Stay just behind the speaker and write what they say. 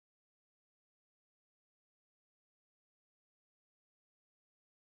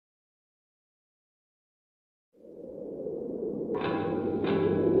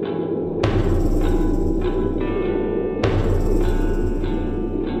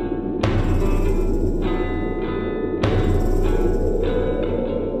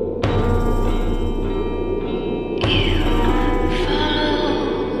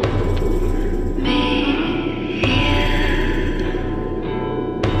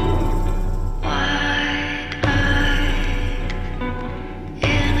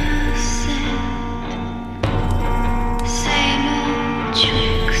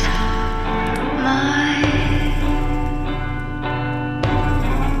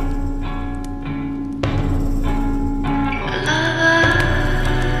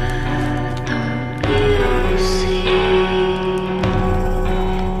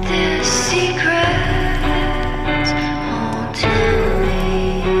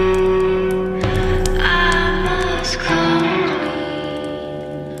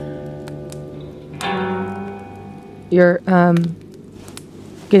You're,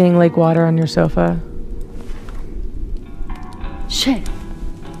 getting lake water on your sofa. Shit.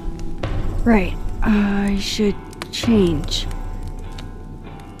 Right. I should change.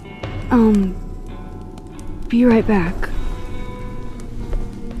 Be right back.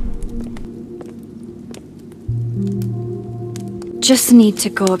 Just need to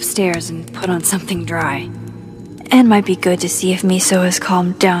go upstairs and put on something dry. And might be good to see if Miso has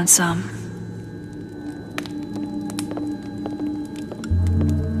calmed down some.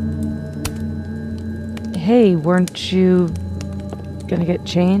 Hey, weren't you gonna get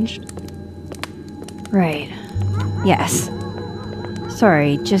changed? Right. Yes.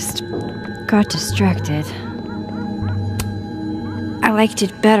 Sorry, just got distracted. I liked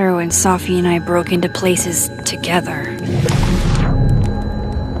it better when Safi and I broke into places together.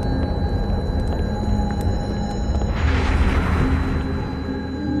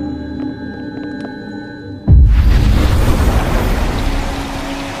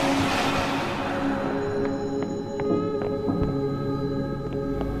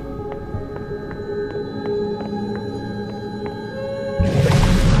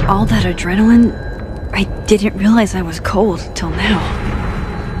 All that adrenaline, I didn't realize I was cold till now.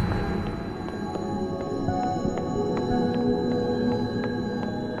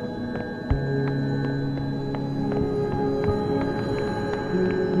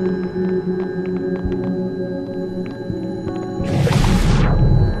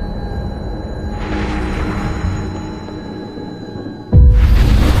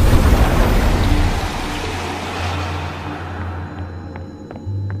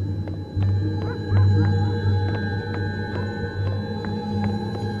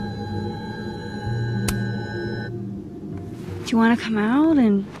 Do you want to come out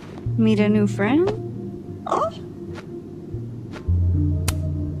and meet a new friend? Come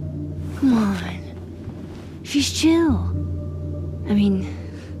on. She's chill. I mean,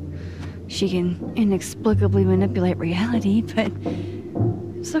 she can inexplicably manipulate reality, but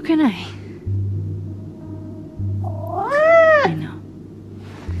so can I. I know.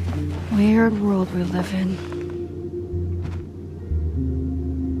 Weird world we live in.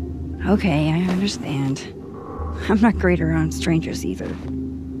 Okay, I understand. I'm not great around strangers either.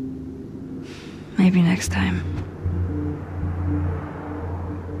 Maybe next time.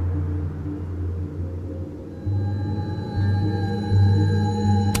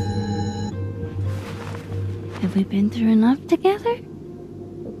 Have we been through enough together?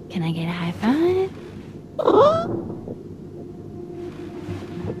 Can I get a high five?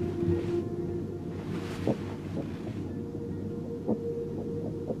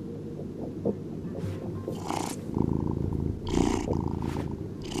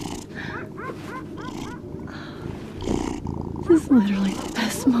 This is literally the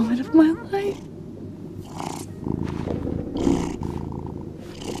best moment of my life.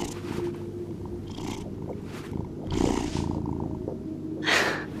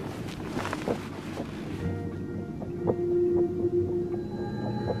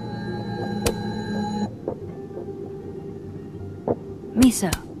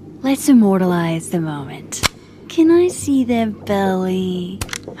 Miso, let's immortalize the moment. Can I see their belly?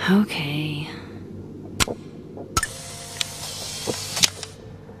 Okay.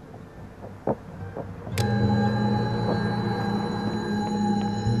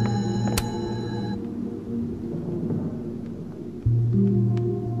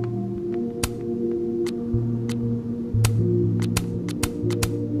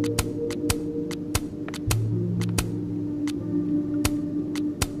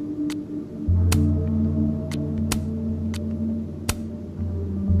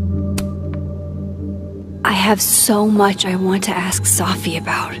 I have so much I want to ask Safi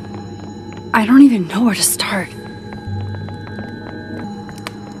about. I don't even know where to start.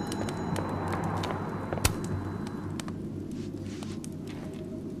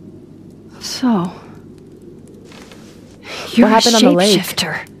 So, you're what happened a on the lake?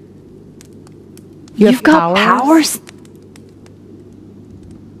 shapeshifter. You've got powers?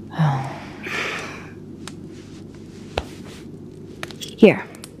 Here.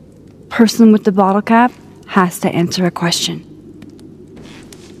 Person with the bottle cap has to answer a question.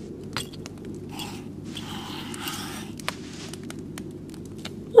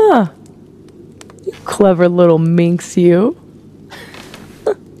 Huh. You clever little minx, you.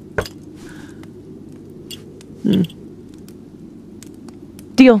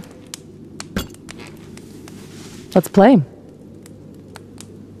 Deal. Let's play.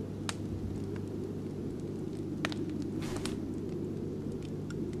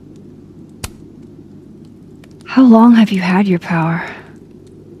 How long have you had your power?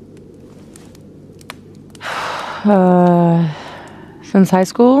 Since high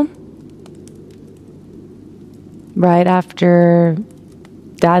school. Right after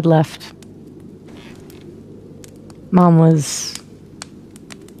Dad left. Mom was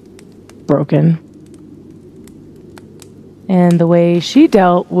broken. And the way she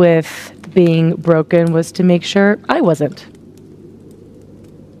dealt with being broken was to make sure I wasn't.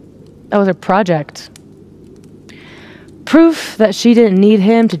 That was a project. Proof that she didn't need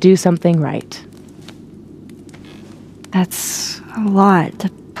him to do something right. That's a lot to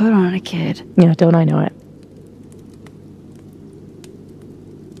put on a kid. Yeah, don't I know it?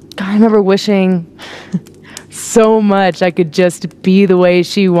 God, I remember wishing so much I could just be the way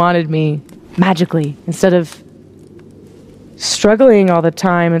she wanted me, magically, instead of struggling all the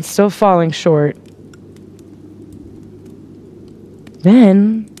time and still falling short.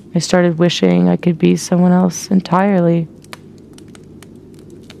 Then I started wishing I could be someone else entirely.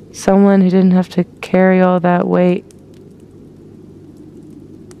 Someone who didn't have to carry all that weight.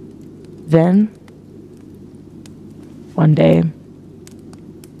 Then, one day,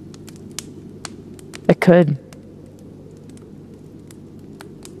 I could.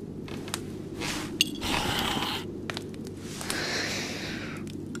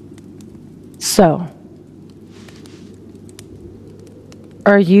 So,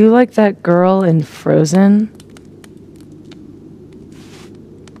 are you like that girl in Frozen?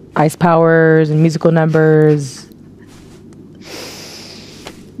 Ice powers and musical numbers.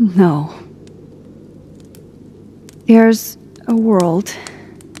 No. There's a world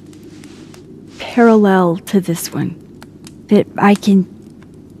parallel to this one that I can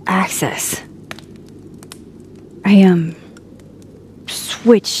access. I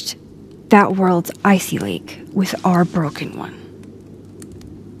switched that world's icy lake with our broken one.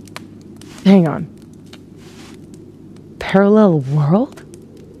 Hang on. Parallel world?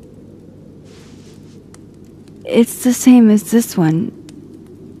 It's the same as this one,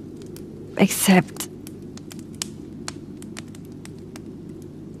 except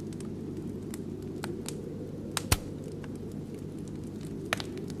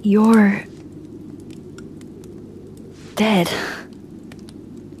you're dead.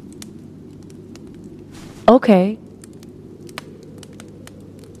 Okay.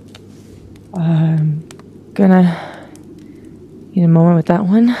 I'm gonna need a moment with that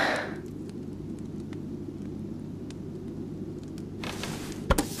one.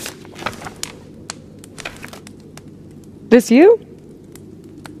 This you?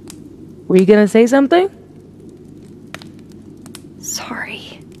 Were you gonna say something?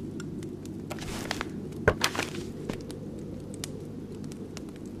 Sorry.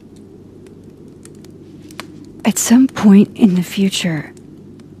 At some point in the future,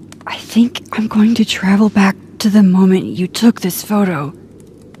 I think I'm going to travel back to the moment you took this photo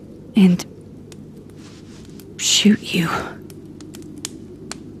and shoot you.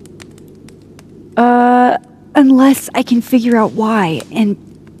 Unless I can figure out why and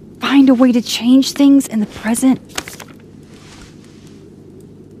find a way to change things in the present.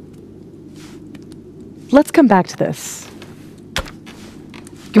 Let's come back to this.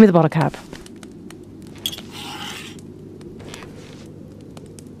 Give me the bottle cap.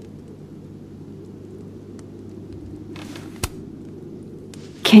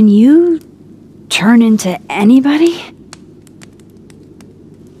 Can you turn into anybody?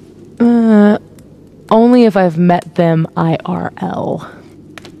 Only if I've met them IRL.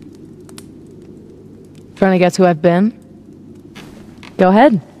 Trying to guess who I've been? Go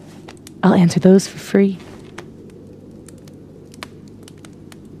ahead. I'll answer those for free.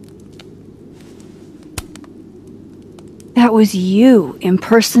 That was you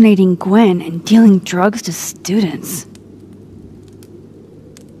impersonating Gwen and dealing drugs to students.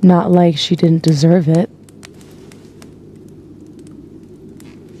 Not like she didn't deserve it.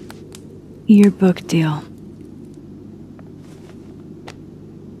 Your book deal.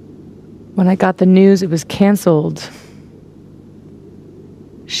 When I got the news it was canceled,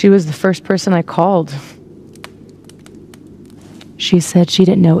 she was the first person I called. She said she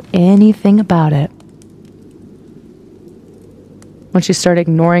didn't know anything about it. When she started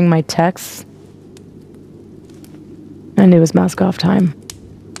ignoring my texts, I knew it was mask off time.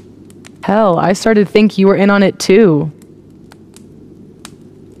 Hell, I started to think you were in on it too.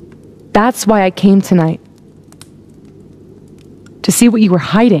 That's why I came tonight. To see what you were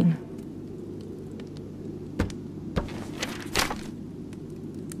hiding.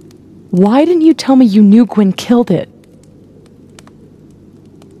 Why didn't you tell me you knew Gwen killed it?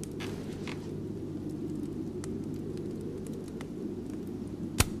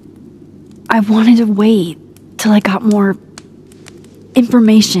 I wanted to wait till I got more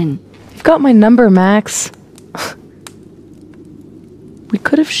information. You've got my number, Max. We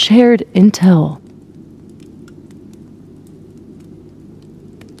could have shared intel.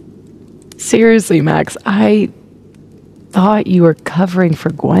 Seriously, Max, I thought you were covering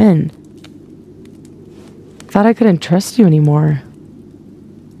for Gwen. Thought I couldn't trust you anymore.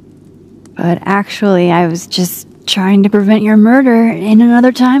 But actually, I was just trying to prevent your murder in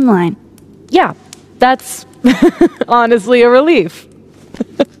another timeline. Yeah, that's honestly a relief.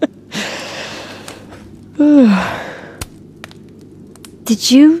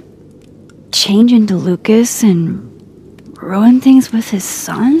 Did you change into Lucas and ruin things with his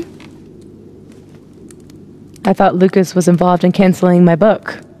son? I thought Lucas was involved in canceling my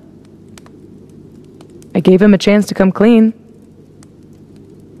book. I gave him a chance to come clean.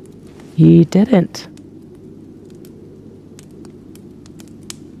 He didn't.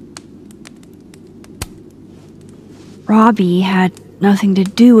 Robbie had nothing to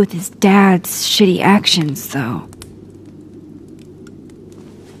do with his dad's shitty actions, though.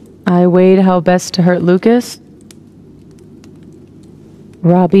 I weighed how best to hurt Lucas.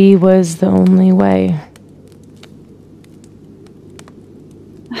 Robbie was the only way.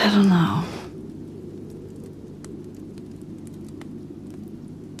 I don't know.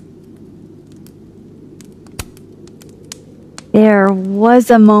 There was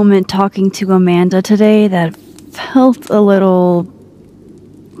a moment talking to Amanda today that felt a little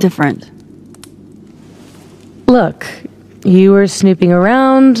different. Look, you were snooping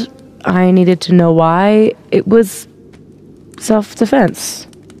around. I needed to know why. It was self-defense.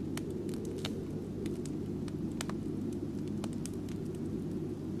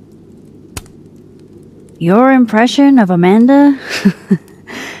 Your impression of Amanda?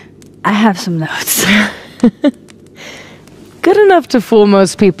 I have some notes. Good enough to fool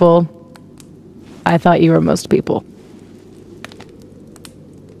most people. I thought you were most people.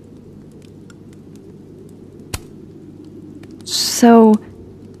 So,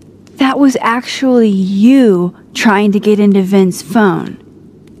 that was actually you trying to get into Vin's phone.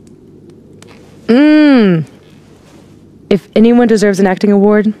 If anyone deserves an acting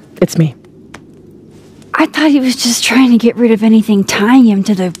award, it's me. I thought he was just trying to get rid of anything tying him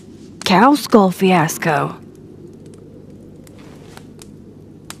to the cow skull fiasco.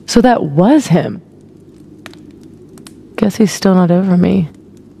 So that was him. Guess he's still not over me.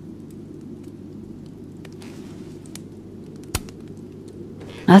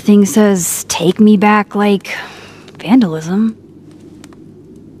 Nothing says take me back like vandalism.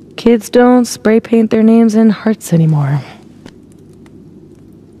 Kids don't spray paint their names in hearts anymore.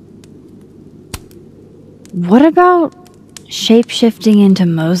 What about shape-shifting into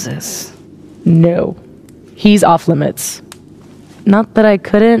Moses? No. He's off limits. Not that I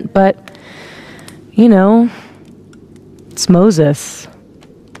couldn't, but, you know, it's Moses.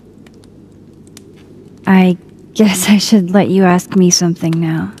 I guess I should let you ask me something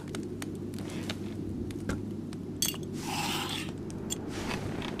now.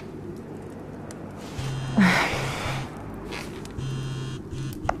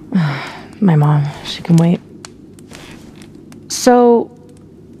 My mom, she can wait. So,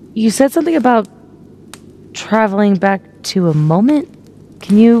 you said something about traveling back to a moment?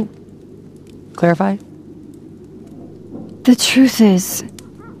 Can you clarify? The truth is,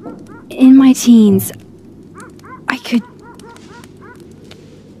 in my teens, I could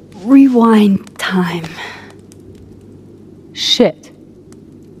rewind time. Shit.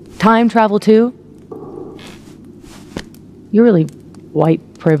 Time travel too? You're really white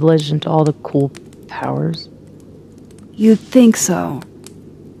privileged into all the cool powers. You'd think so.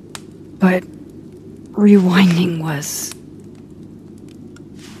 But rewinding was...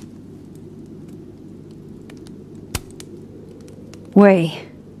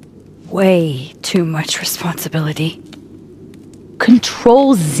 way too much responsibility.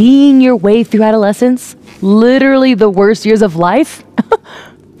 Control Zing your way through adolescence? Literally the worst years of life?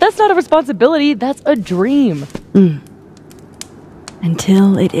 That's not a responsibility, that's a dream.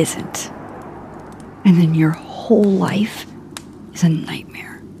 Until it isn't. And then your whole life is a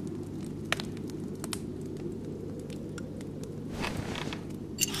nightmare.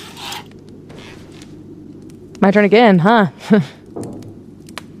 My turn again, huh?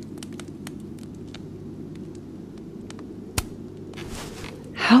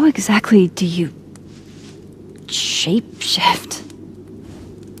 How exactly do you shape-shift?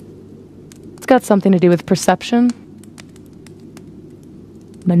 It's got something to do with perception.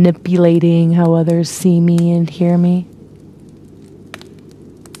 Manipulating how others see me and hear me.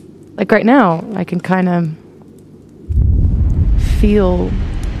 Like right now, I can kind of feel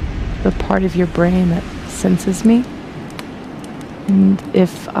the part of your brain that senses me. And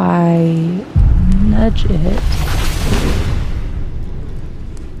if I nudge it,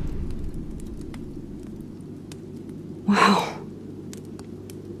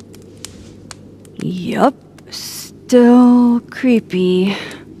 Yup. Still creepy.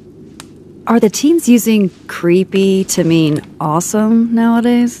 Are the teens using creepy to mean awesome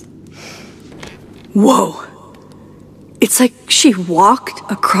nowadays? Whoa. It's like she walked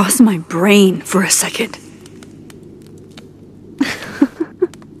across my brain for a second.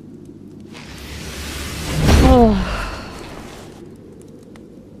 Oh.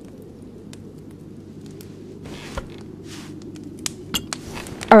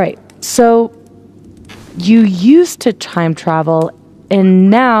 All right, so you used to time travel, and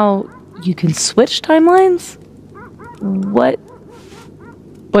now you can switch timelines?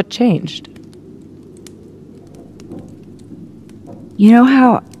 What changed? You know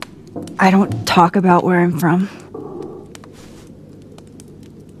how I don't talk about where I'm from?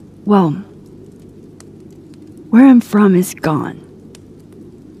 Well, where I'm from is gone.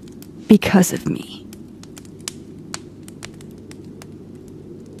 Because of me.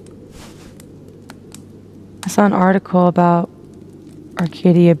 I saw an article about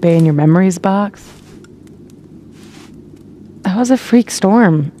Arcadia Bay in your memories box. That was a freak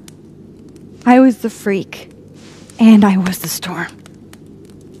storm. I was the freak, and I was the storm.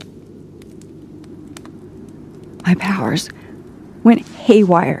 My powers went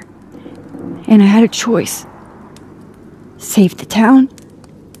haywire, and I had a choice. Save the town,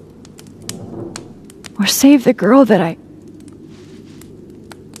 or save the girl that I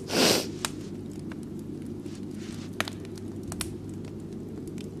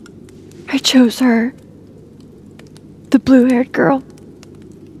chose her. The blue-haired girl.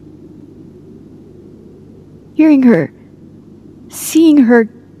 Hearing her, seeing her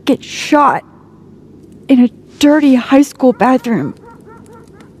get shot in a dirty high school bathroom.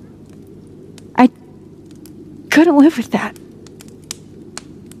 I couldn't live with that.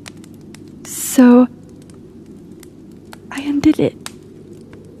 So I undid it.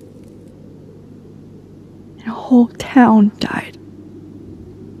 And a whole town died.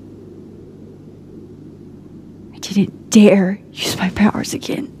 I didn't dare use my powers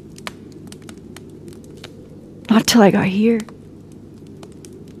again. Not till I got here.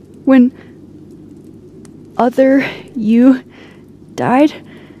 When other you died,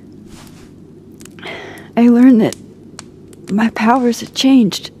 I learned that my powers had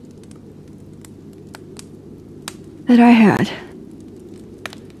changed. That I had.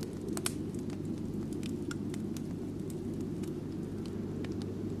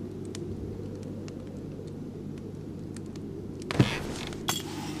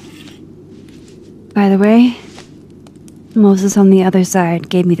 By the way, Moses on the other side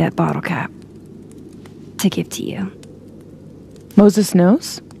gave me that bottle cap to give to you. Moses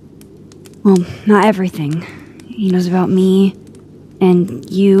knows? Well, not everything. He knows about me and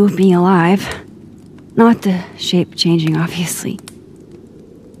you being alive. Not the shape changing, obviously.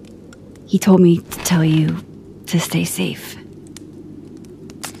 He told me to tell you to stay safe.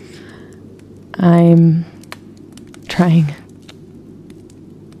 I'm trying.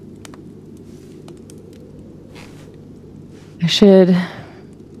 I should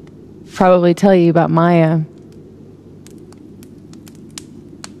probably tell you about Maya.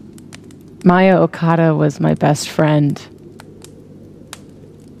 Maya Okada was my best friend.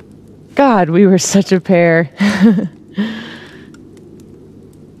 God, we were such a pair.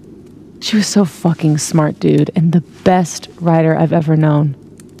 She was so fucking smart, dude, and the best writer I've ever known.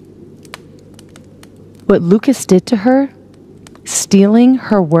 What Lucas did to her, stealing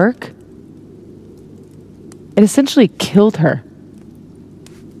her work, it essentially killed her.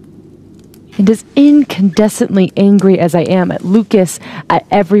 And as incandescently angry as I am at Lucas, at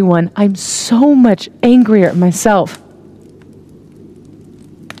everyone, I'm so much angrier at myself.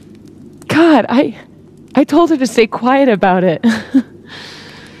 God, I told her to stay quiet about it.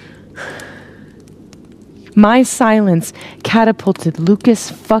 My silence catapulted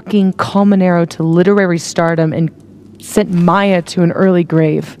Lucas fucking Colmenero to literary stardom and sent Maya to an early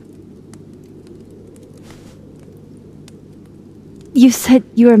grave. You said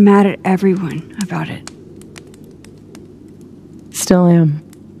you were mad at everyone about it. Still am.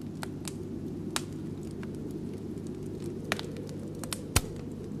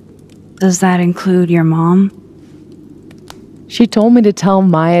 Does that include your mom? She told me to tell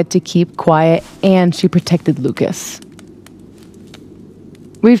Maya to keep quiet, and she protected Lucas.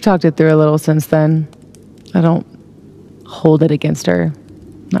 We've talked it through a little since then. I don't hold it against her.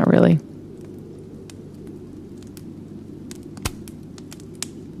 Not really.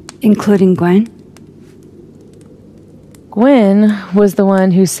 Including Gwen? Gwen was the one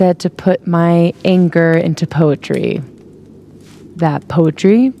who said to put my anger into poetry. That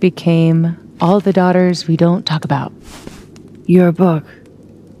poetry became All the Daughters We Don't Talk About. Your book?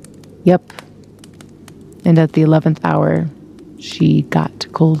 Yep. And at the 11th hour, she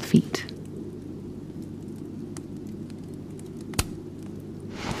got cold feet.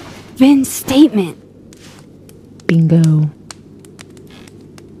 Vin's statement. Bingo.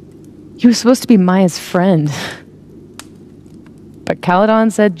 You were supposed to be Maya's friend. But Caledon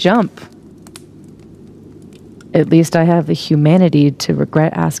said jump. At least I have the humanity to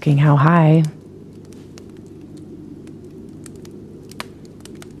regret asking how high.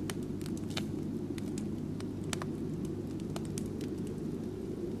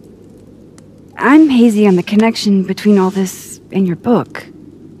 I'm hazy on the connection between all this and your book.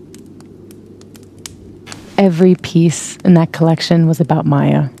 Every piece in that collection was about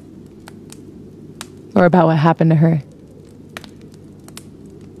Maya. Or about what happened to her.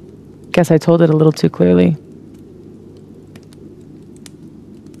 Guess I told it a little too clearly.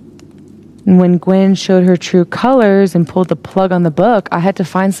 And when Gwen showed her true colors and pulled the plug on the book, I had to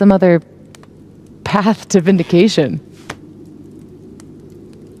find some other path to vindication.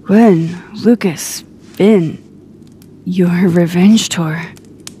 Gwen, Lucas, Vin, your revenge tour.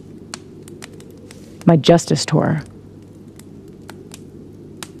 My justice tour.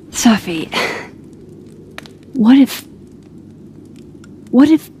 Safi, what if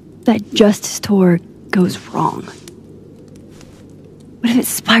that justice tour goes wrong? What if it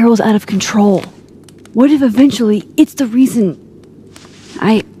spirals out of control? What if eventually it's the reason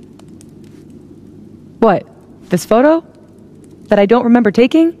What? This photo? That I don't remember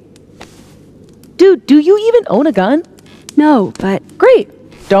taking? Dude, do you even own a gun? No, but Great.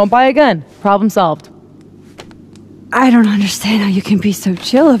 Don't buy a gun. Problem solved. I don't understand how you can be so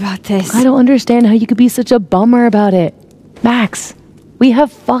chill about this. I don't understand how you could be such a bummer about it. Max, we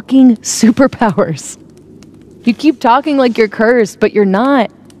have fucking superpowers. You keep talking like you're cursed, but you're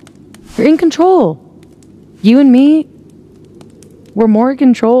not. You're in control. You and me, we're more in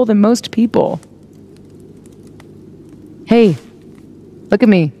control than most people. Hey, look at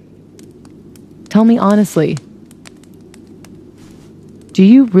me. Tell me honestly. Do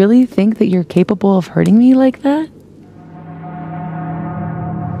you really think that you're capable of hurting me like that?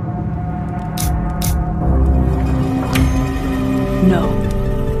 No,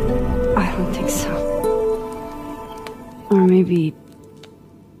 I don't think so. Or maybe...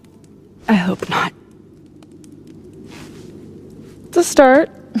 I hope not. It's a start.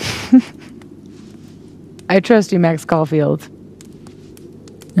 I trust you, Max Caulfield.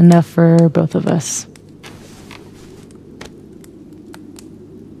 Enough for both of us.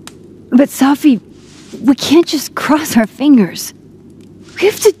 But Safi, we can't just cross our fingers. We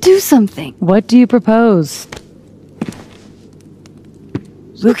have to do something. What do you propose?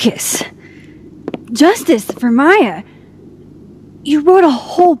 Lucas. Justice for Maya. You wrote a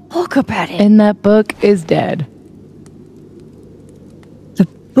whole book about it. And that book is dead. The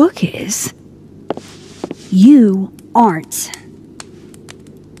book is... You aren't.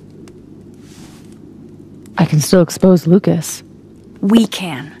 I can still expose Lucas. We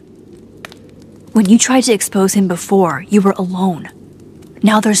can. When you tried to expose him before, you were alone.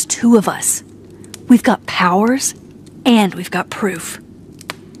 Now there's two of us. We've got powers, and we've got proof.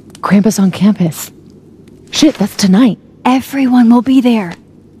 Krampus on campus. Shit, that's tonight. Everyone will be there.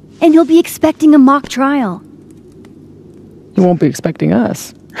 And you'll be expecting a mock trial. You won't be expecting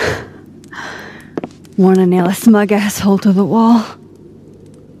us. Wanna nail a smug asshole to the wall?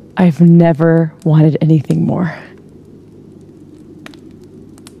 I've never wanted anything more.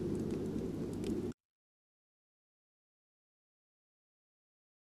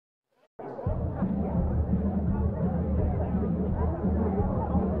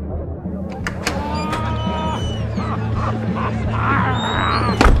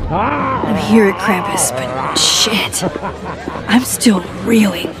 I'm here at Krampus, but shit. I'm still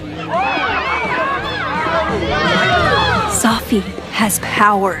reeling. Safi has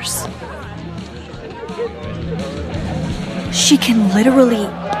powers. She can literally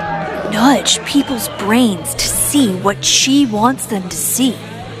nudge people's brains to see what she wants them to see.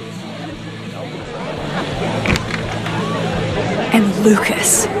 And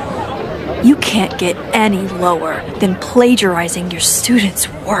Lucas, you can't get any lower than plagiarizing your students'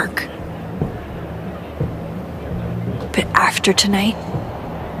 work. But after tonight,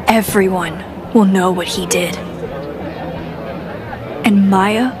 everyone will know what he did. And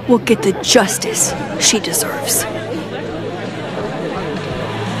Maya will get the justice she deserves.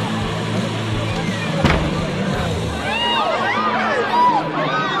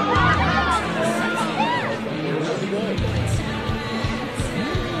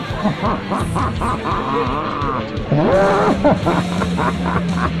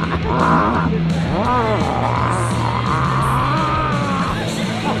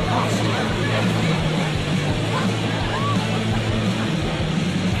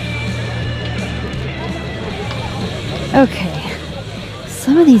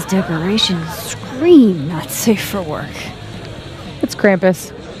 Some of these decorations scream not safe for work. It's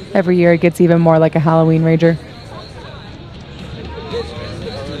Krampus. Every year it gets even more like a Halloween rager.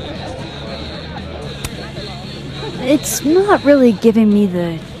 It's not really giving me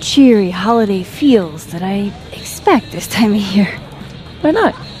the cheery holiday feels that I expect this time of year. Why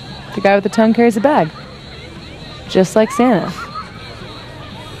not? The guy with the tongue carries a bag. Just like Santa.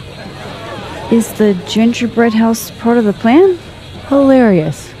 Is the gingerbread house part of the plan?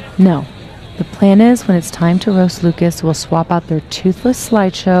 Hilarious. No. The plan is when it's time to roast Lucas, we'll swap out their toothless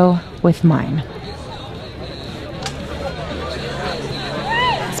slideshow with mine.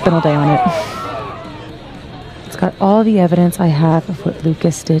 Spent all day on it. It's got all the evidence I have of what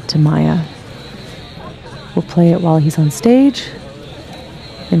Lucas did to Maya. We'll play it while he's on stage,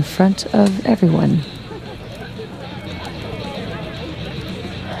 in front of everyone.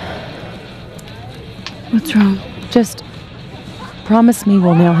 What's wrong? Just promise me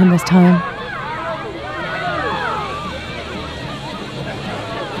we'll nail him this time.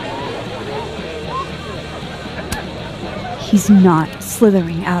 He's not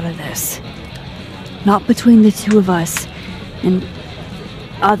slithering out of this. Not between the two of us and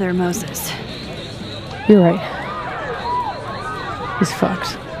other Moses. You're right. He's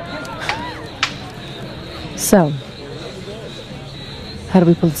fucked. So, how do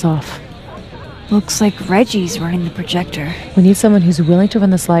we pull this off? Looks like Reggie's running the projector. We need someone who's willing to run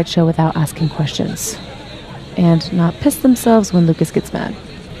the slideshow without asking questions. And not piss themselves when Lucas gets mad.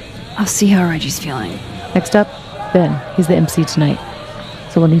 I'll see how Reggie's feeling. Next up, Ben. He's the MC tonight.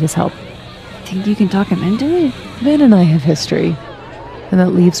 So we'll need his help. Think you can talk him into it? Ben and I have history. And that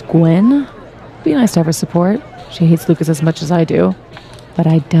leaves Gwen. Be nice to have her support. She hates Lucas as much as I do. But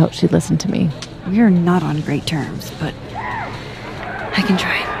I doubt she'd listen to me. We're not on great terms, but I can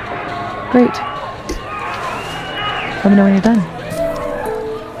try. Great. Let me know when you're done.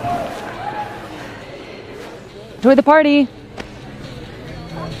 Enjoy the party!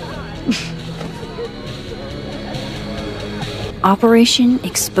 Operation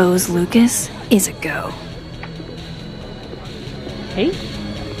Expose Lucas is a go. Hey?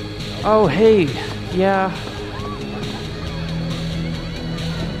 Oh, hey. Yeah.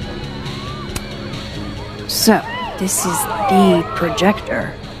 So, this is the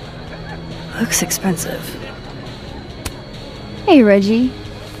projector. Looks expensive. Hey, Reggie.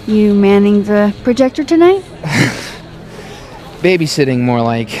 You manning the projector tonight? Babysitting, more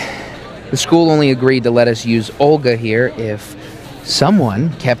like. The school only agreed to let us use Olga here if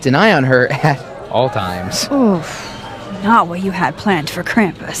someone kept an eye on her at all times. Oof. Not what you had planned for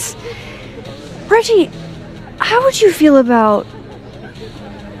Krampus. Reggie, how would you feel about...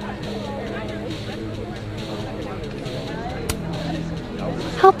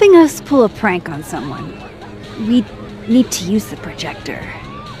 helping us pull a prank on someone? We need to use the projector.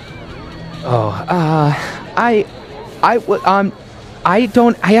 I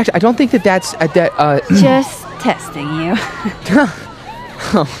don't think that's Just testing you.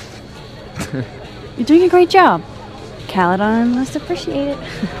 You're doing a great job. Caledon must appreciate it.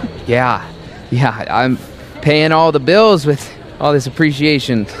 Yeah, I'm paying all the bills with all this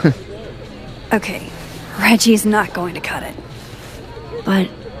appreciation. Okay, Reggie's not going to cut it. But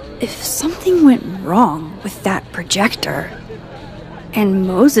if something went wrong with that projector, and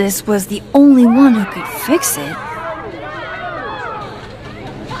Moses was the only one who could fix it,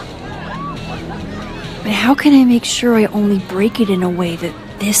 but how can I make sure I only break it in a way that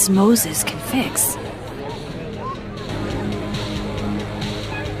this Moses can fix?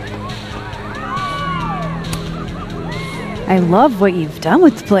 I love what you've done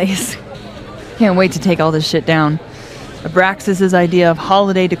with the place. Can't wait to take all this shit down. Abraxas's idea of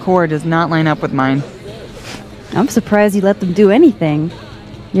holiday decor does not line up with mine. I'm surprised you let them do anything.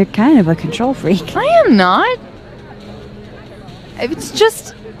 You're kind of a control freak. I am not. It's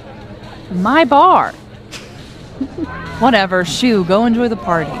just my bar. Whatever, shoo, go enjoy the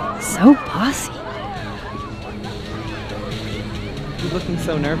party. So bossy. You're looking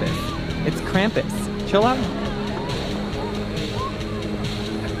so nervous. It's Krampus. Chill out.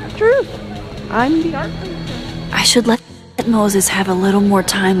 True. I'm the art director. I should let Moses have a little more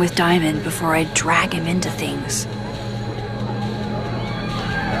time with Diamond before I drag him into things.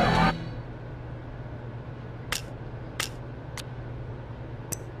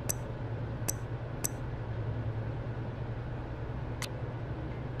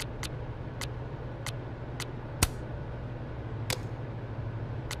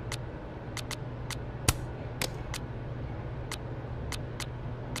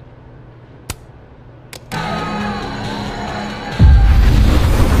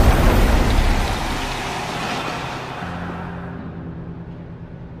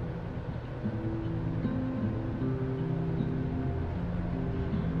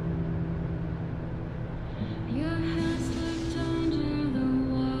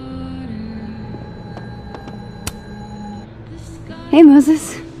 Hey,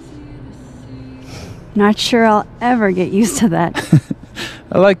 Moses. Not sure I'll ever get used to that.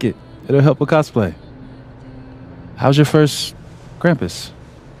 I like it. It'll help with cosplay. How's your first Krampus?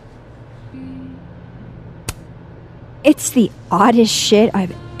 It's the oddest shit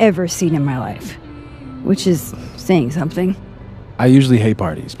I've ever seen in my life. Which is saying something. I usually hate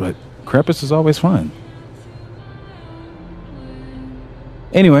parties, but Krampus is always fun.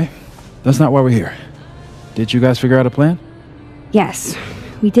 Anyway, that's not why we're here. Did you guys figure out a plan? Yes,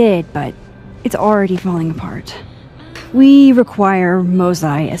 we did, but it's already falling apart. We require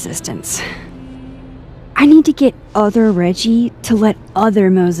Mosai assistance. I need to get other Reggie to let other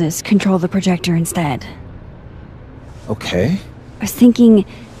Moses control the projector instead. Okay. I was thinking,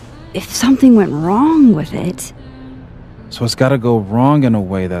 if something went wrong with it... So it's gotta go wrong in a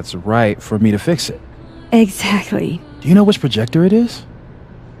way that's right for me to fix it. Exactly. Do you know which projector it is?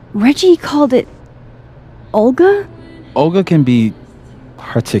 Reggie called it... Olga? Olga can be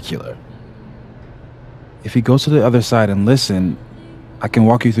particular. If you go to the other side and listen, I can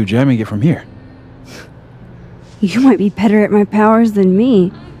walk you through jamming it from here. You might be better at my powers than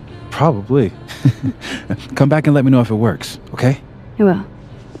me. Probably. Come back and let me know if it works, okay? I will.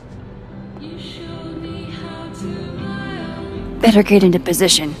 Better get into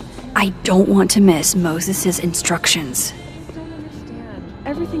position. I don't want to miss Moses' instructions.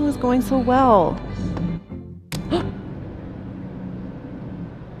 Everything was going so well.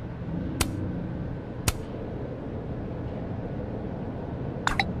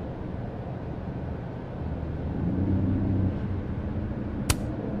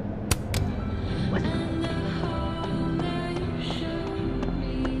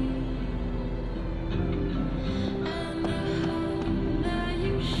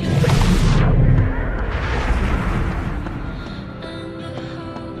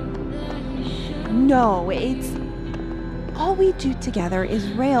 No, it's... all we do together is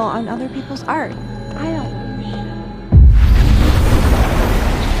rail on other people's art. I don't...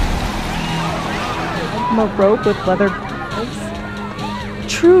 A rope with leather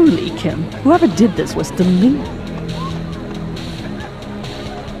gloves? Truly, Kim, whoever did this was demeaning.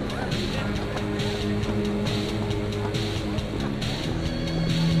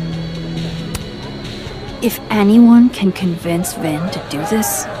 If anyone can convince Vin to do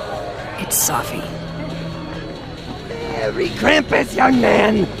this, it's Safi. Merry Krampus, young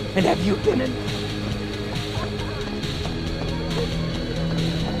man! And have you been in...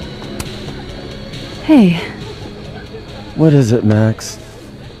 Hey. What is it, Max?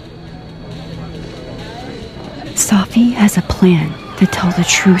 Safi has a plan to tell the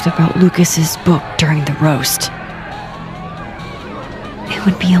truth about Lucas's book during the roast. It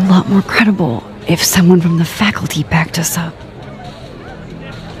would be a lot more credible if someone from the faculty backed us up.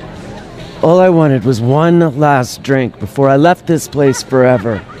 All I wanted was one last drink before I left this place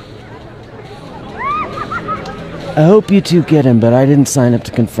forever. I hope you two get him, but I didn't sign up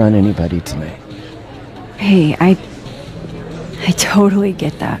to confront anybody tonight. Hey, I totally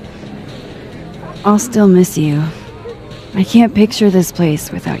get that. I'll still miss you. I can't picture this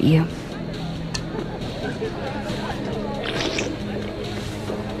place without you.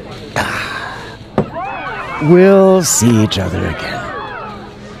 We'll see each other again.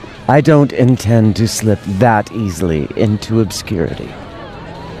 I don't intend to slip that easily into obscurity.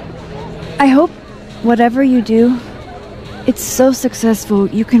 I hope whatever you do, it's so successful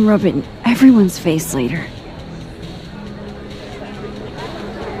you can rub it in everyone's face later.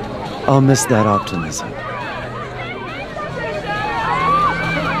 I'll miss that optimism.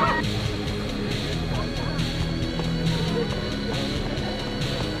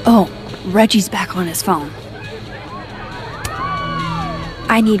 Oh, Reggie's back on his phone.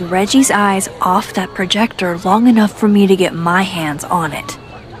 I need Reggie's eyes off that projector long enough for me to get my hands on it.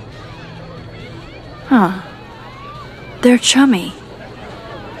 Huh. They're chummy.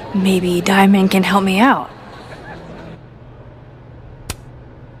 Maybe Diamond can help me out.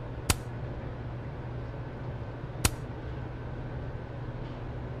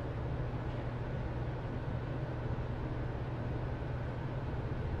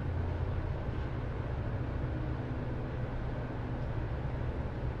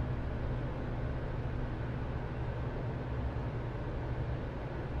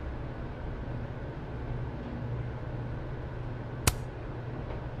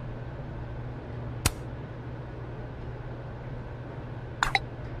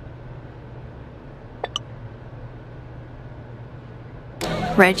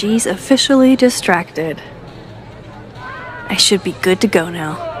 Reggie's officially distracted. I should be good to go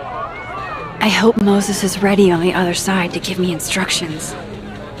now. I hope Moses is ready on the other side to give me instructions.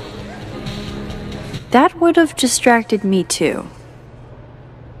 That would have distracted me too.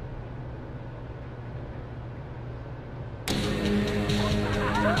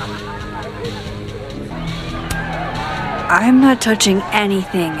 I'm not touching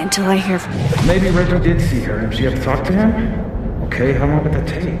anything until I hear from you. Maybe Reggie did see her and she had to talk to him? Okay, how long would that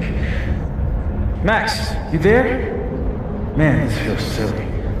take? Max, you there? Man, this feels silly.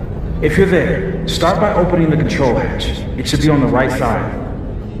 If you're there, start by opening the control hatch. It should be on the right side.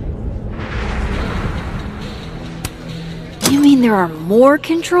 You mean there are more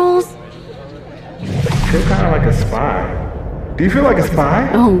controls? I feel kind of like a spy. Do you feel like a spy?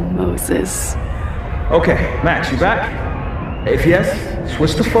 Oh, Moses. Okay, Max, you back? If yes,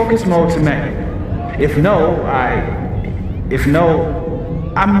 switch to focus mode to main. If no,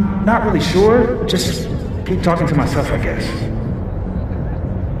 I'm not really sure. Just keep talking to myself, I guess.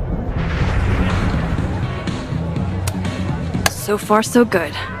 So far, so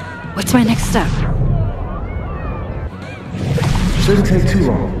good. What's my next step? Shouldn't take too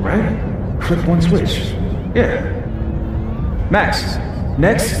long, right? Flip one switch. Yeah. Max,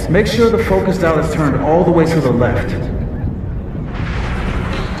 next, make sure the focus dial is turned all the way to the left.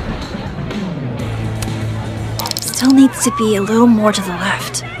 Still needs to be a little more to the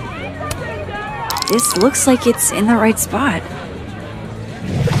left. This looks like it's in the right spot.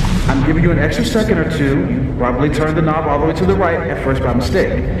 I'm giving you an extra second or two. You probably turned the knob all the way to the right at first by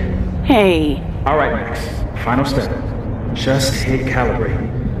mistake. Hey. All right, Max. Final step. Just hit calibrate.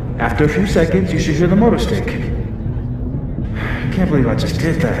 After a few seconds, you should hear the motor stick. I can't believe I just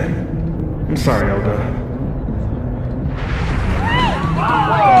did that. I'm sorry, Olga.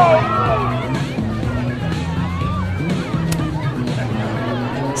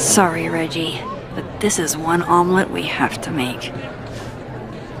 Sorry, Reggie, but this is one omelet we have to make.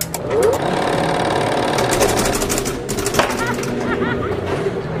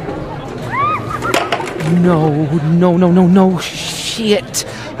 No, shit.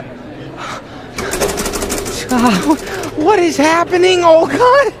 What is happening? Oh,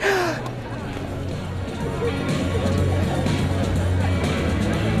 God.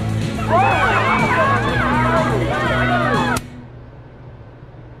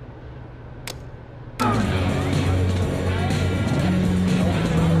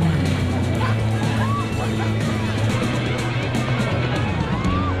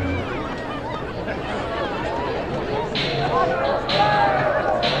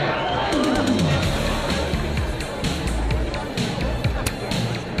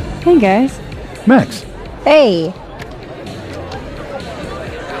 Hey guys. Max. Hey.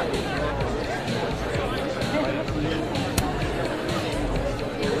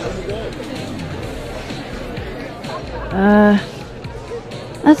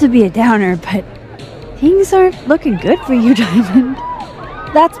 Not to be a downer, but things aren't looking good for you, Diamond.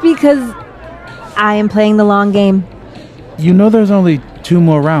 That's because I am playing the long game. You know there's only 2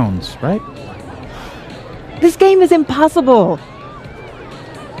 more rounds, right? This game is impossible.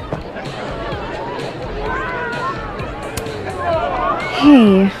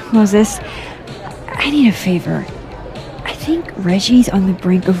 Hey, Moses. I need a favor. I think Reggie's on the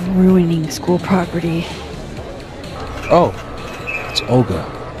brink of ruining school property. Oh, it's Olga.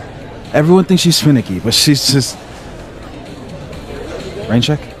 Everyone thinks she's finicky, but she's just... Rain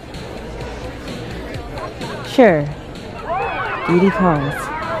check? Sure. Duty calls.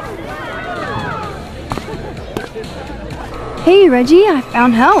 Hey, Reggie, I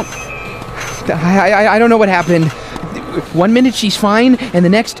found help. I don't know what happened. 1 minute she's fine, and the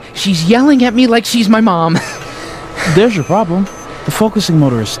next she's yelling at me like she's my mom. There's your problem. The focusing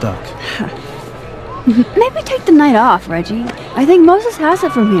motor is stuck. Maybe take the night off, Reggie. I think Moses has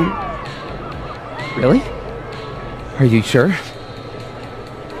it from here. Really? Are you sure?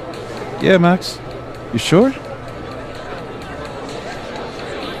 Yeah, Max. You sure?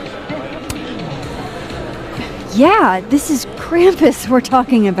 Yeah, this is Krampus we're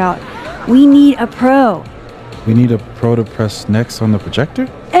talking about. We need a pro. We need a pro to press next on the projector?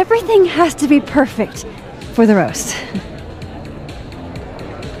 Everything has to be perfect for the roast.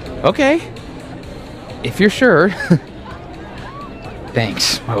 Okay. If you're sure.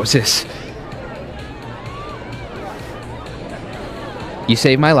 Thanks, Moses. You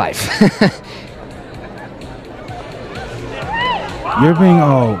saved my life. You're being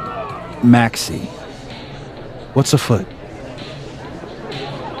all Maxy. What's afoot?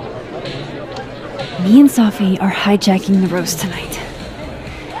 Me and Sophie are hijacking the roast tonight.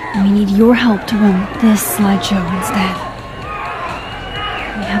 We need your help to run this slideshow instead.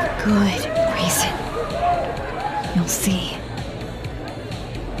 We have good reason. You'll see.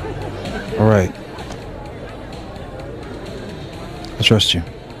 All right. I trust you.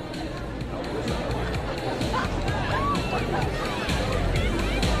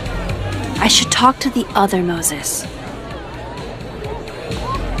 I should talk to the other Moses.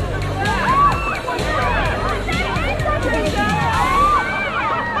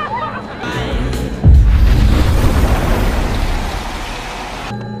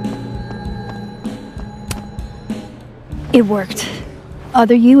 It worked.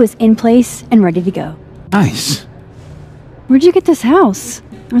 Other you is in place and ready to go. Nice. Where'd you get this house?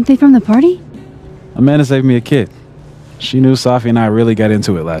 Aren't they from the party? Amanda saved me a kid. She knew Safi and I really got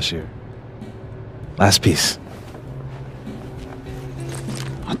into it last year. Last piece.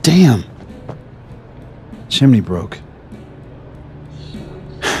 Oh, damn. Chimney broke.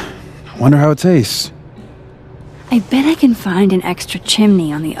 I wonder how it tastes. I bet I can find an extra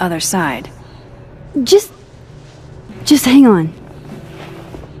chimney on the other side. Just hang on.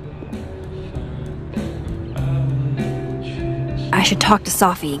 I should talk to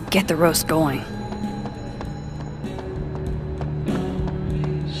Safi and get the roast going.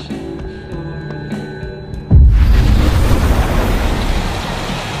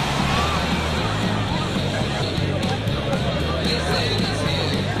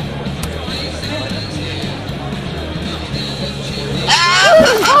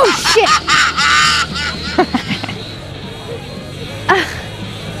 Oh shit!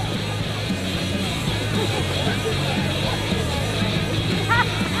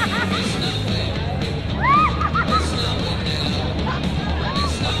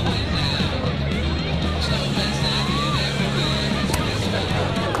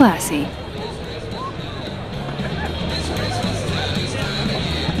 Classy.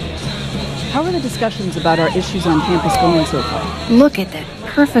 How are the discussions about our issues on campus going so far? Look at that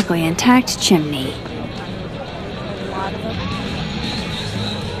perfectly intact chimney.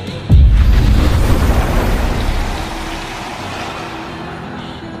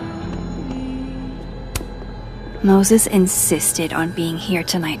 Moses insisted on being here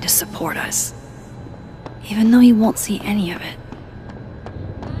tonight to support us, even though he won't see any of it.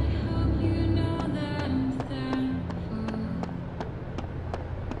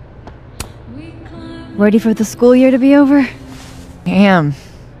 Ready for the school year to be over? Damn.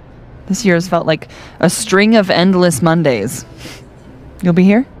 This year has felt like a string of endless Mondays. You'll be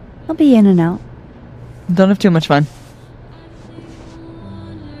here? I'll be in and out. Don't have too much fun.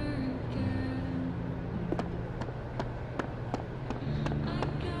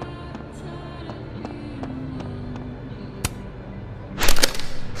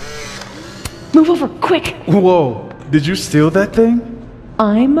 Move over, quick! Whoa, did you steal that thing?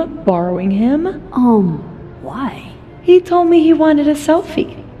 I'm borrowing him. Why? He told me he wanted a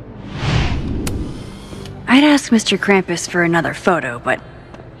selfie. I'd ask Mr. Krampus for another photo, but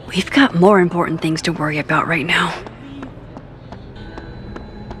we've got more important things to worry about right now.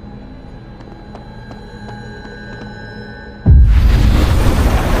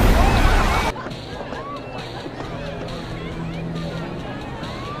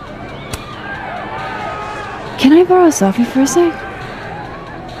 Can I borrow a selfie for a sec?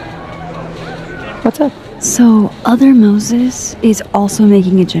 What's up? So, other Moses is also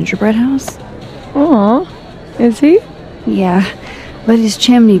making a gingerbread house? Aw, is he? Yeah, but his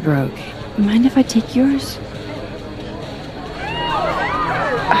chimney broke. Mind if I take yours?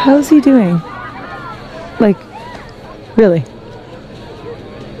 How's he doing? Like, really?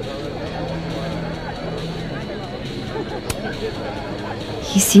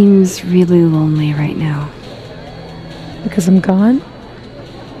 He seems really lonely right now. Because I'm gone?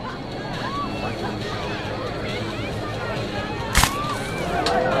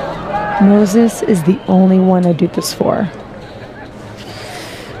 Moses is the only one I do this for.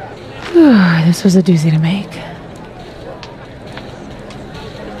 This was a doozy to make.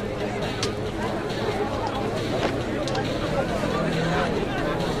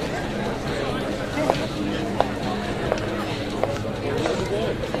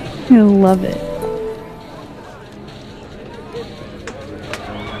 I love it.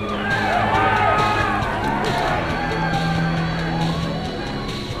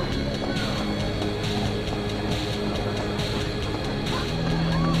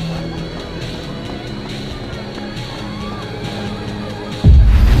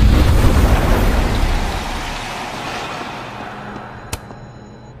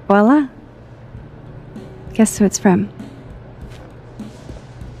 Voila. Guess who it's from?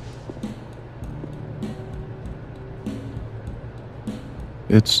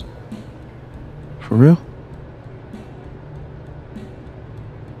 It's... for real?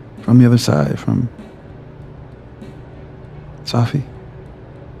 From the other side, from... Safi?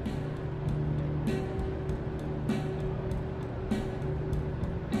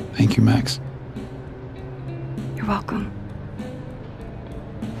 Thank you, Max. You're welcome.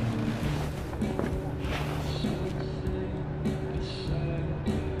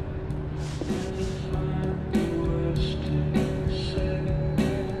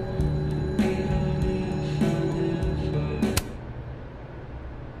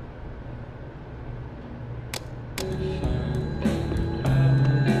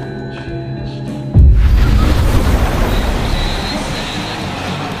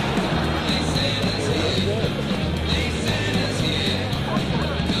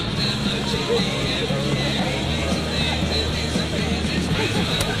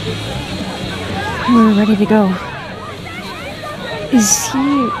 We're ready to go. Is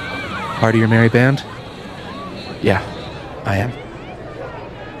he... Part of your merry band? Yeah, I am.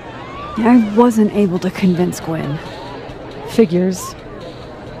 I wasn't able to convince Gwen. Figures.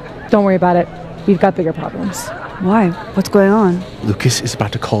 Don't worry about it. We've got bigger problems. Why? What's going on? Lucas is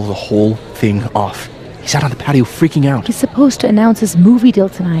about to call the whole thing off. He's out on the patio freaking out. He's supposed to announce his movie deal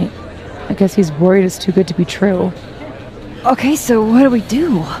tonight. I guess he's worried it's too good to be true. Okay, so what do we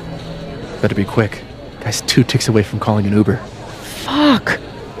do? Better be quick. Guy's 2 ticks away from calling an Uber. Fuck!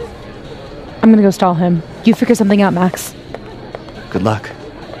 I'm gonna go stall him. You figure something out, Max. Good luck.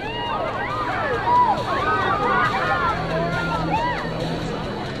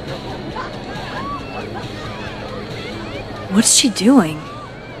 What's she doing?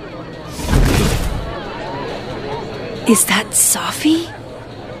 Is that Safi?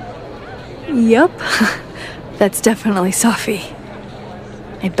 Yup. That's definitely Safi.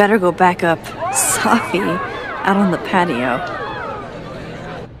 I better go back up. Safi out on the patio.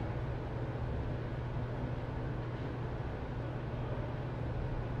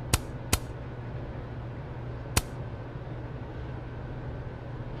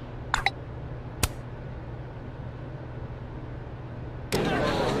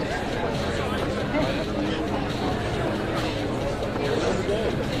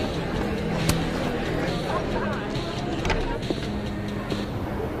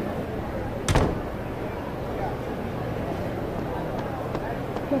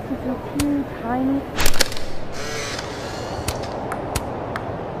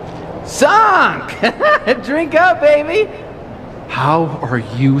 Sunk! Drink up, baby! How are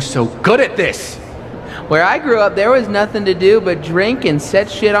you so good at this? Where I grew up, there was nothing to do but drink and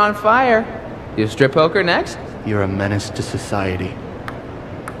set shit on fire. You strip poker next? You're a menace to society.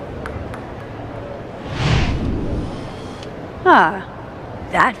 Ah,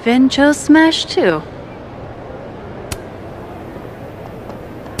 that Vin chose Smash too.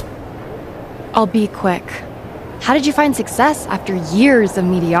 I'll be quick. How did you find success after years of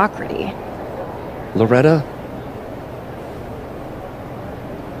mediocrity? Loretta?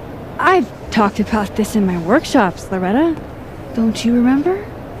 I've talked about this in my workshops, Loretta. Don't you remember?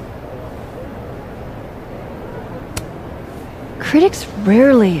 Critics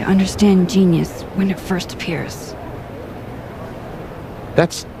rarely understand genius when it first appears.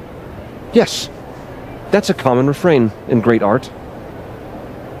 Yes. That's a common refrain in great art.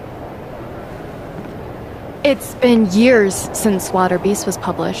 It's been years since Water Beast was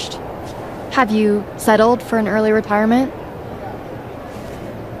published. Have you settled for an early retirement?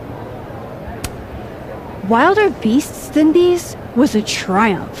 Wilder Beasts Than These was a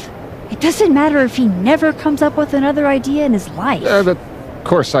triumph. It doesn't matter if he never comes up with another idea in his life. Of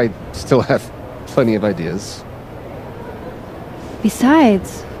course, I still have plenty of ideas.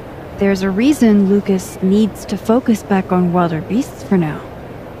 Besides, there's a reason Lucas needs to focus back on Wilder Beasts for now.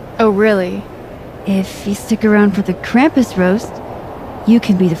 Oh, really? If you stick around for the Krampus roast, you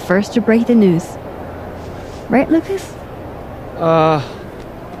can be the first to break the news. Right, Lucas?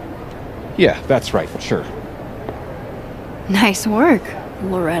 Yeah, that's right, sure. Nice work,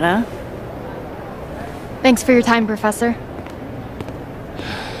 Loretta. Thanks for your time, Professor.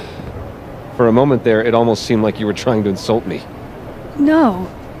 For a moment there, it almost seemed like you were trying to insult me. No,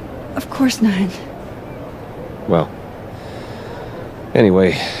 of course not. Well,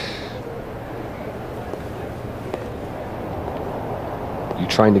 anyway. You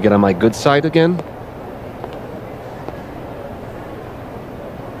trying to get on my good side again?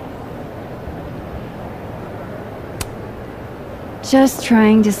 Just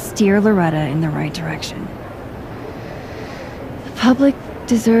trying to steer Loretta in the right direction. The public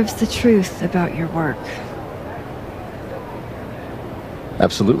deserves the truth about your work.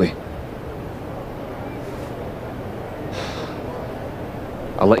 Absolutely.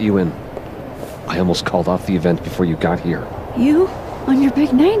 I'll let you in. I almost called off the event before you got here. You? On your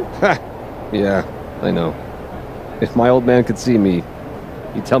big night? Ha! Yeah, I know. If my old man could see me,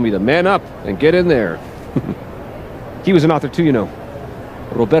 he'd tell me to man up and get in there. He was an author too, you know.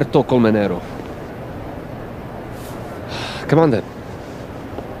 Roberto Colmenero. Come on then.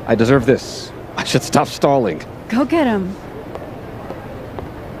 I deserve this. I should stop stalling. Go get him.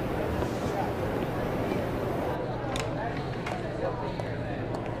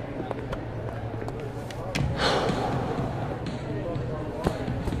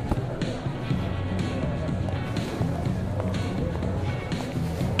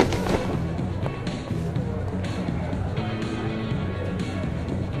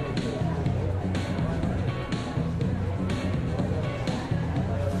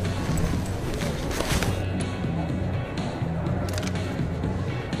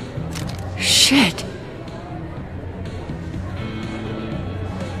 shit.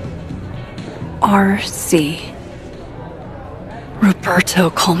 R.C. Roberto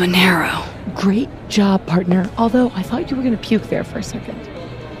Colmenero. Great job, partner. Although, I thought you were gonna puke there for a second.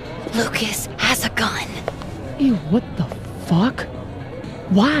 Lucas has a gun. Ew, what the fuck?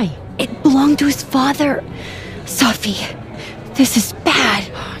 Why? It belonged to his father. Sophie, this is bad.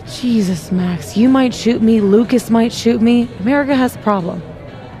 Jesus, Max. You might shoot me, Lucas might shoot me. America has a problem.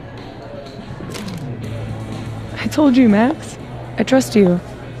 I told you, Max. I trust you.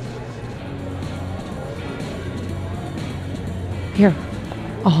 Here,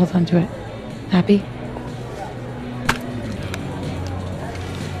 I'll hold on to it. Happy?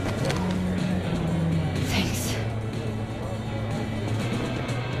 Thanks.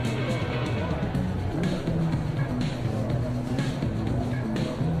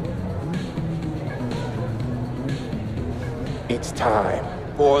 It's time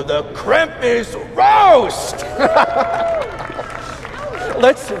for the Krampus roast!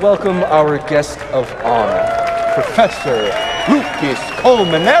 Let's welcome our guest of honor, Professor Lucas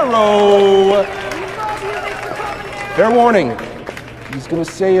Colmenero. Fair warning, he's gonna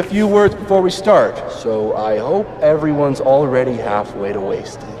say a few words before we start, so I hope everyone's already halfway to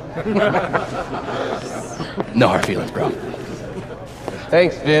wasted. No hard feelings, bro.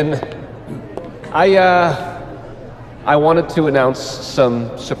 Thanks, Vin. I wanted to announce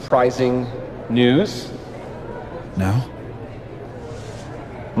some surprising news. No?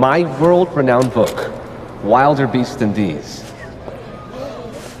 My world-renowned book, Wilder Beasts Than These.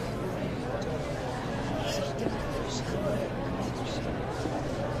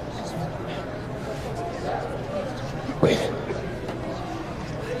 Wait.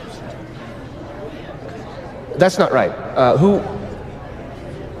 That's not right.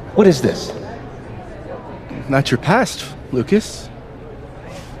 What is this? That's your past, Lucas.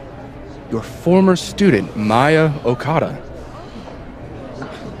 Your former student, Maya Okada.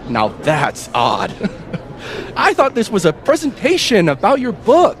 Now that's odd. I thought this was a presentation about your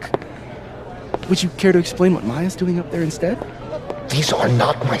book. Would you care to explain what Maya's doing up there instead? These are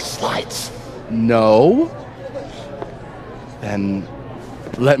not my slides. No? Then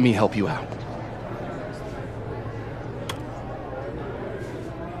let me help you out.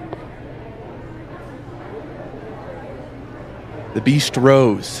 The beast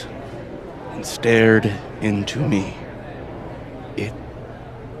rose and stared into me. It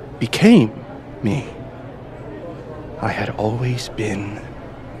became me. I had always been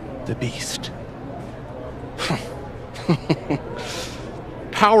the beast.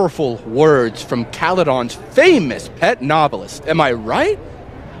 Powerful words from Caledon's famous pet novelist. Am I right?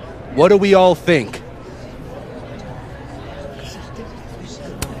 What do we all think?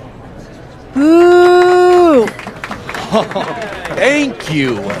 Boo! Thank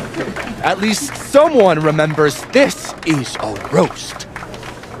you. At least someone remembers this is a roast.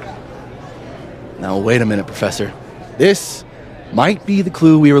 Now, wait a minute, Professor. This might be the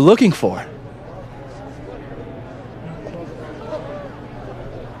clue we were looking for.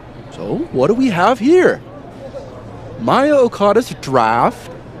 So, what do we have here? Maya Okada's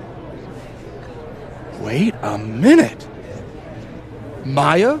draft. Wait a minute.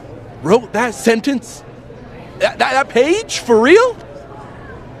 Maya wrote that sentence? That page? For real?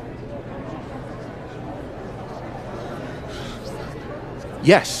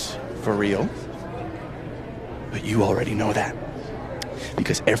 Yes, for real. But you already know that.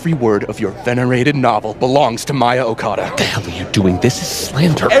 Because every word of your venerated novel belongs to Maya Okada. What the hell are you doing? This is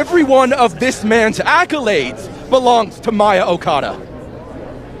slander. Every one of this man's accolades belongs to Maya Okada.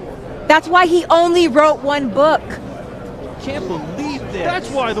 That's why he only wrote one book. Can't believe this. That's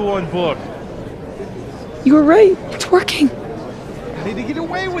why the one book. You were right. It's working. How did he get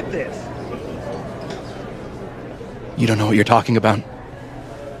away with this? You don't know what you're talking about.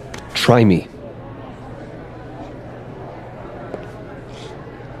 Try me.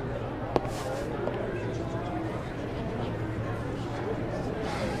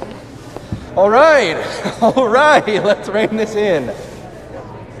 All right, let's rein this in.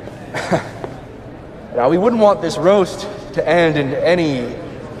 Now, we wouldn't want this roast to end in any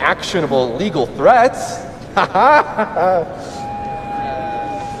actionable legal threats.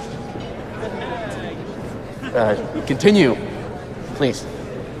 Continue, please.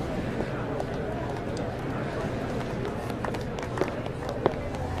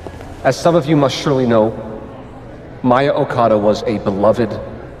 As some of you must surely know, Maya Okada was a beloved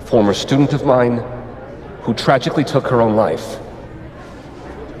former student of mine who tragically took her own life.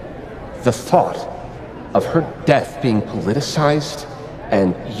 The thought of her death being politicized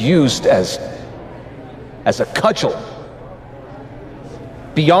and used as a cudgel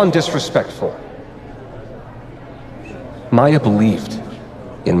beyond disrespectful. Maya believed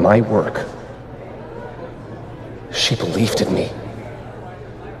in my work. She believed in me.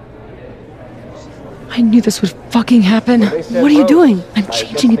 I knew this would fucking happen. What are you doing? I'm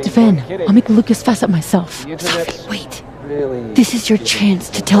changing it to Vin. I'll make Lucas fess up myself. Sophie, wait. This is your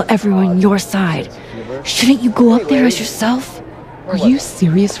chance to tell everyone your side. Shouldn't you go up there as yourself? Are you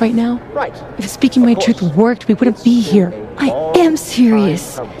serious right now? Right. If speaking my truth worked, we wouldn't be here. I am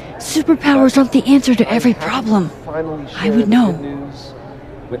serious. Superpowers aren't the answer to every problem. I would know.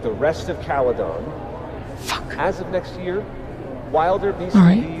 With the rest of Caledon. Fuck. As of next year, Wilder Beasts All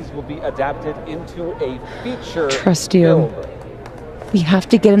right. and Bees will be adapted into a feature Trust you. film. We have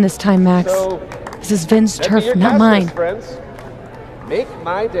to get in this time, Max. So, This is Vin's send me turf, your not cast mine. list, friends. Make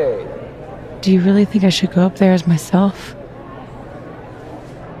my day. Do you really think I should go up there as myself?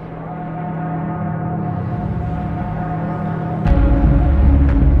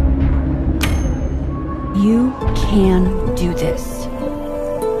 You can do this.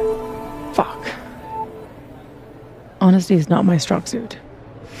 Fuck. Honesty is not my strong suit.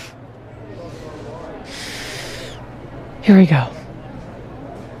 Here we go.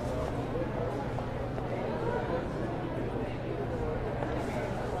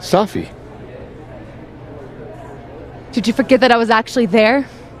 Safi. Did you forget that I was actually there?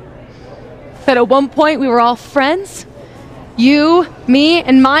 That at one point we were all friends? You, me,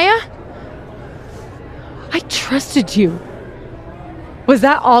 and Maya? I trusted you. Was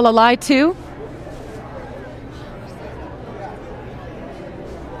that all a lie too?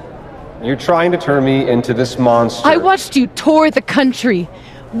 You're trying to turn me into this monster. I watched you tour the country,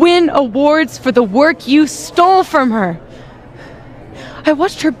 win awards for the work you stole from her. I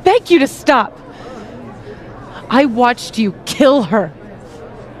watched her beg you to stop. I watched you kill her.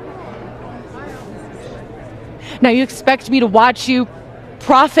 Now you expect me to watch you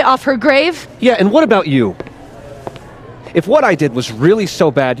profit off her grave? Yeah, and what about you? If what I did was really so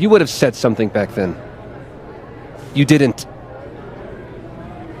bad, you would have said something back then. You didn't.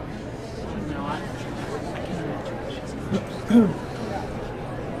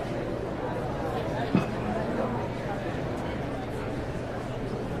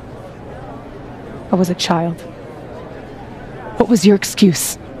 I was a child. What was your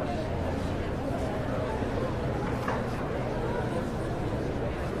excuse?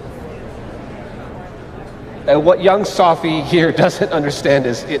 And what young Safi here doesn't understand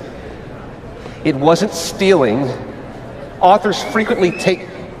is it wasn't stealing. Authors frequently take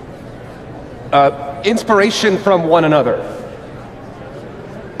inspiration from one another.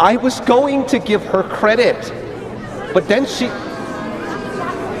 I was going to give her credit, but then she...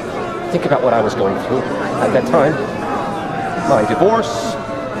 Think about what I was going through at that time. My divorce,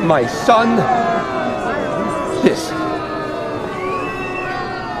 my son.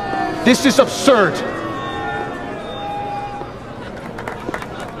 This is absurd.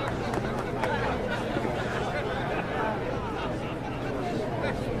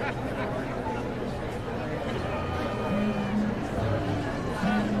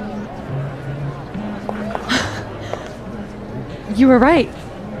 You were right.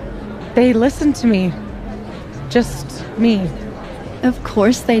 They listened to me. Just me. Of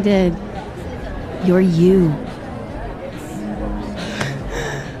course they did. You're you.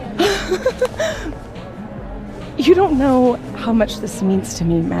 You don't know how much this means to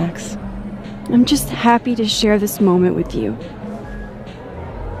me, Max. I'm just happy to share this moment with you.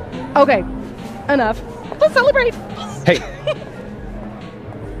 Okay, enough. Let's celebrate. Hey.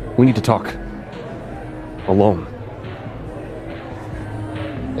 We need to talk. Alone.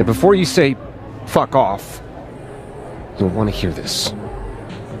 And before you say, fuck off, you'll want to hear this.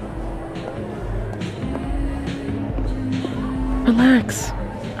 Relax.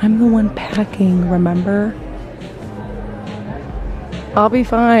 I'm the one packing, remember? I'll be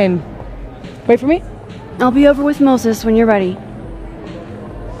fine. Wait for me? I'll be over with Moses when you're ready.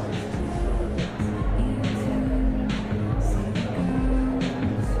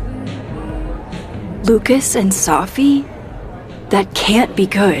 Lucas and Safi? That can't be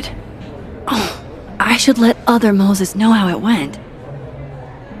good. Oh, I should let other Moses know how it went.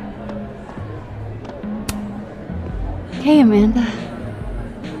 Hey, Amanda.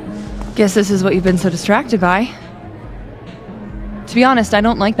 Guess this is what you've been so distracted by. To be honest, I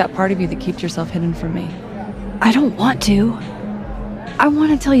don't like that part of you that keeps yourself hidden from me. I don't want to. I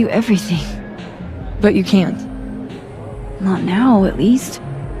want to tell you everything. But you can't. Not now, at least.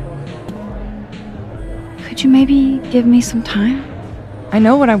 Could you maybe give me some time? I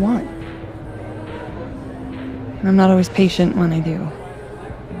know what I want. I'm not always patient when I do.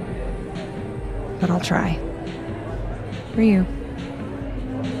 But I'll try. For you.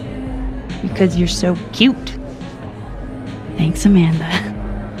 Because you're so cute. Thanks, Amanda.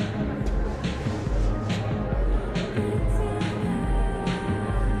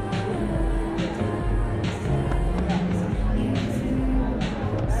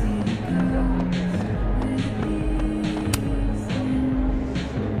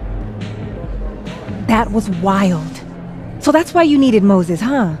 That was wild. So that's why you needed Moses,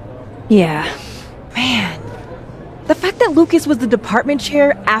 huh? Yeah. Man. The fact that Lucas was the department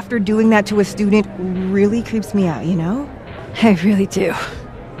chair after doing that to a student really creeps me out, you know? I really do.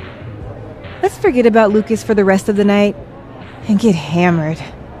 Let's forget about Lucas for the rest of the night and get hammered.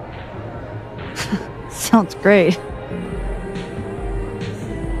 Sounds great.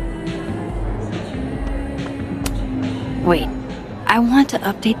 Wait, I want to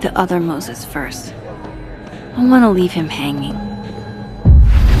update the other Moses first. I want to leave him hanging.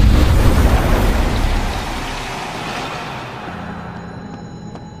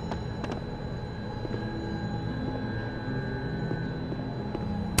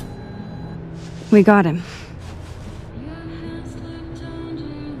 We got him.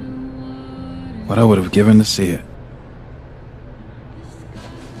 What I would have given to see it.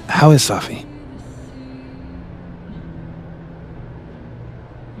 How is Safi?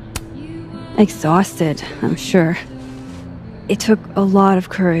 Exhausted, I'm sure. It took a lot of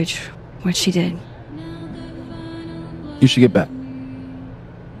courage, what she did. You should get back.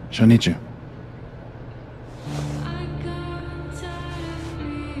 She'll need you.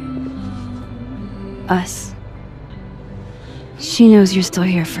 Us. She knows you're still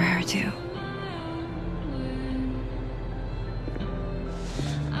here for her, too.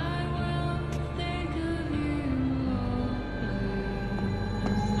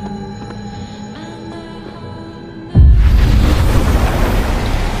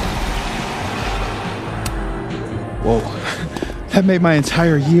 Whoa. That made my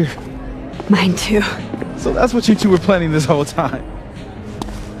entire year. Mine, too. So that's what you two were planning this whole time.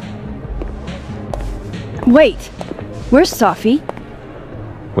 Wait! Where's Safi?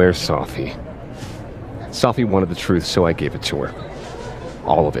 Where's Safi? Safi wanted the truth, so I gave it to her.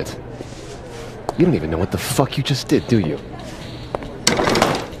 All of it. You don't even know what the fuck you just did, do you?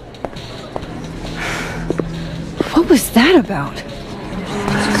 What was that about?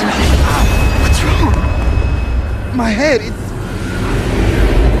 What's wrong? My head, it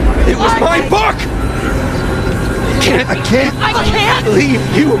was my book! I can't believe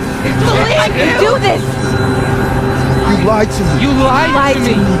you! Believe you! Do this! You lied to me. You lied to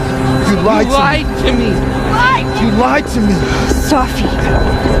me. You lied to me. You lied to me. Safi.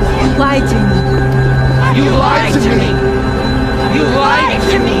 You lied to me. You lied to me. You lied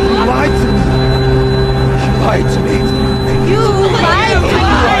to me. You lied to me. You lied to me. You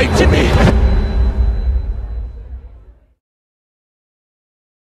lied to me.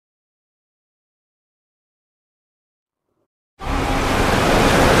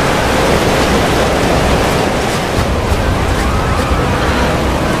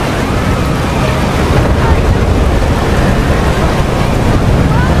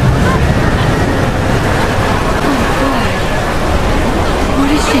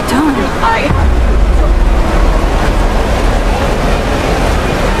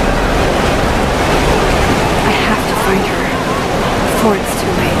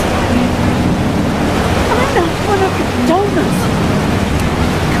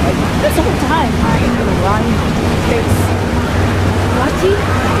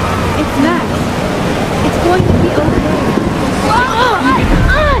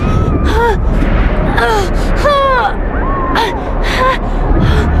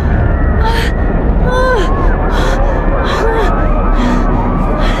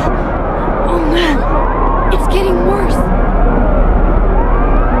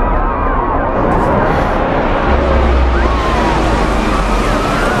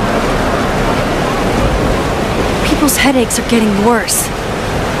 Headaches are getting worse.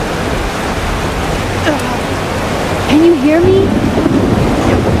 Can you hear me?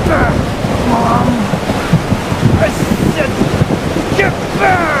 Mom! I said, get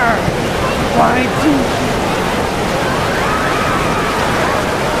back! Why do...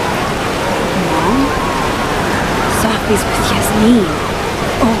 Mom? Safi's with Yasmin.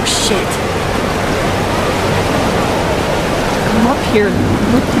 Oh, shit. Come up here and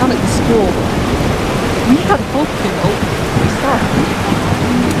look down at the school. We had hope, you know. We saw it.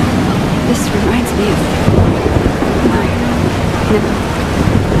 This reminds me of... No.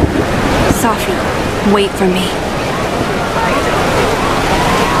 Safi, wait for me.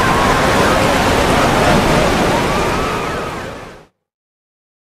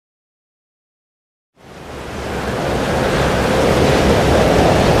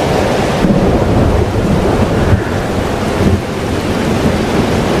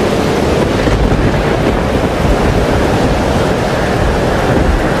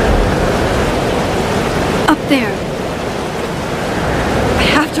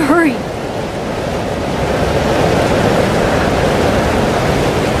 to hurry.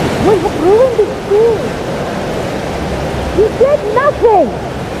 We have ruined the school. You did nothing.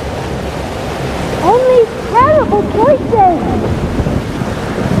 Only terrible choices.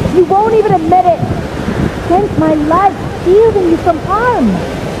 You won't even admit it. Spent my life shielding you from harm.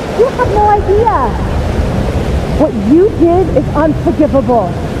 You have no idea. What you did is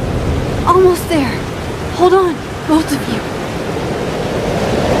unforgivable. Almost there. Hold on, both of you.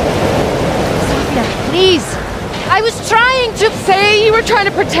 Sophia, please. I was trying to say you were trying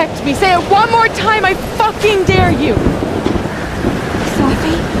to protect me. Say it one more time, I fucking dare you.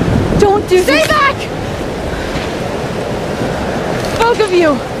 Sophie, don't do Stay this. back! Both of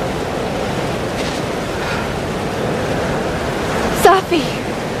you. Sophie,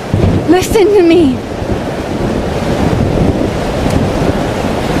 listen to me.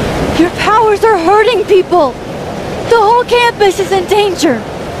 Your powers are hurting people. The whole campus is in danger.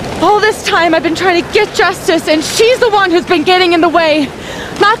 All this time I've been trying to get justice, and she's the one who's been getting in the way.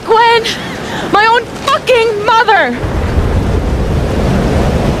 Not Gwen. My own fucking mother.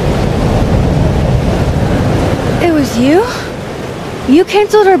 It was you? You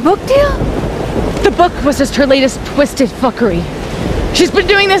canceled her book deal? The book was just her latest twisted fuckery. She's been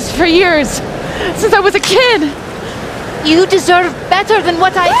doing this for years. Since I was a kid. You deserve better than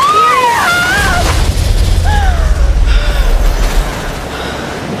what I experienced.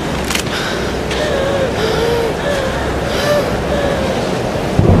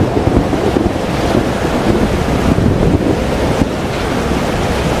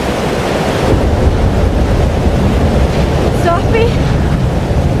 Sophie,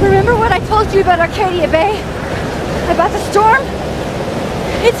 remember what I told you about Arcadia Bay? About the storm?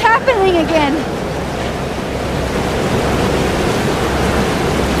 It's happening again.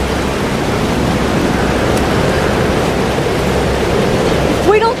 If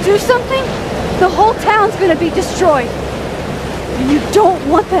we don't do something, the whole town's gonna be destroyed. And you don't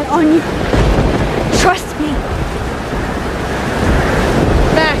want that on you. Trust me.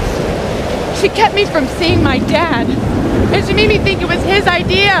 Max, she kept me from seeing my dad. And she made me think it was his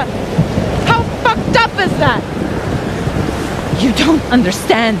idea. How fucked up is that? You don't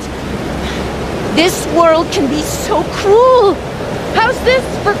understand. This world can be so cruel. How's this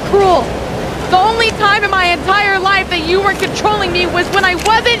for cruel? The only time in my entire life that you weren't controlling me was when I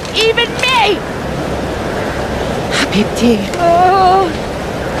wasn't even me! Fiti. Oh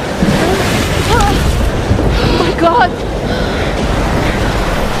my God.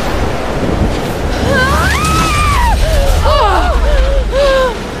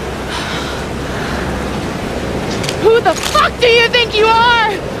 Who the fuck do you think you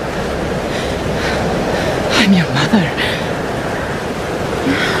are? I'm your mother.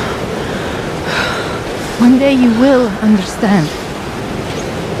 One day you will understand.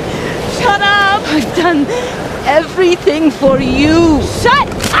 Shut up! I've done everything for you. Shut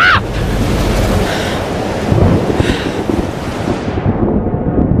up!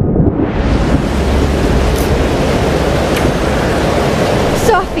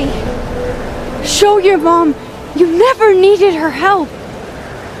 Sophie, show your mom you never needed her help.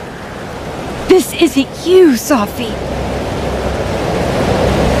 This isn't you, Sophie.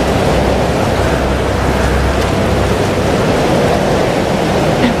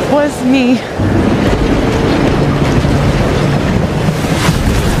 It was me.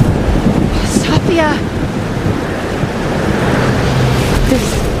 Sophia. This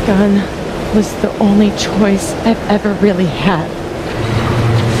gun was the only choice I've ever really had.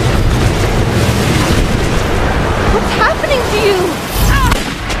 What's happening to you?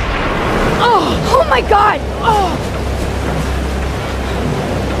 Oh my God! Oh.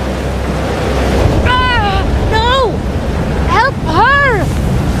 No! Help her!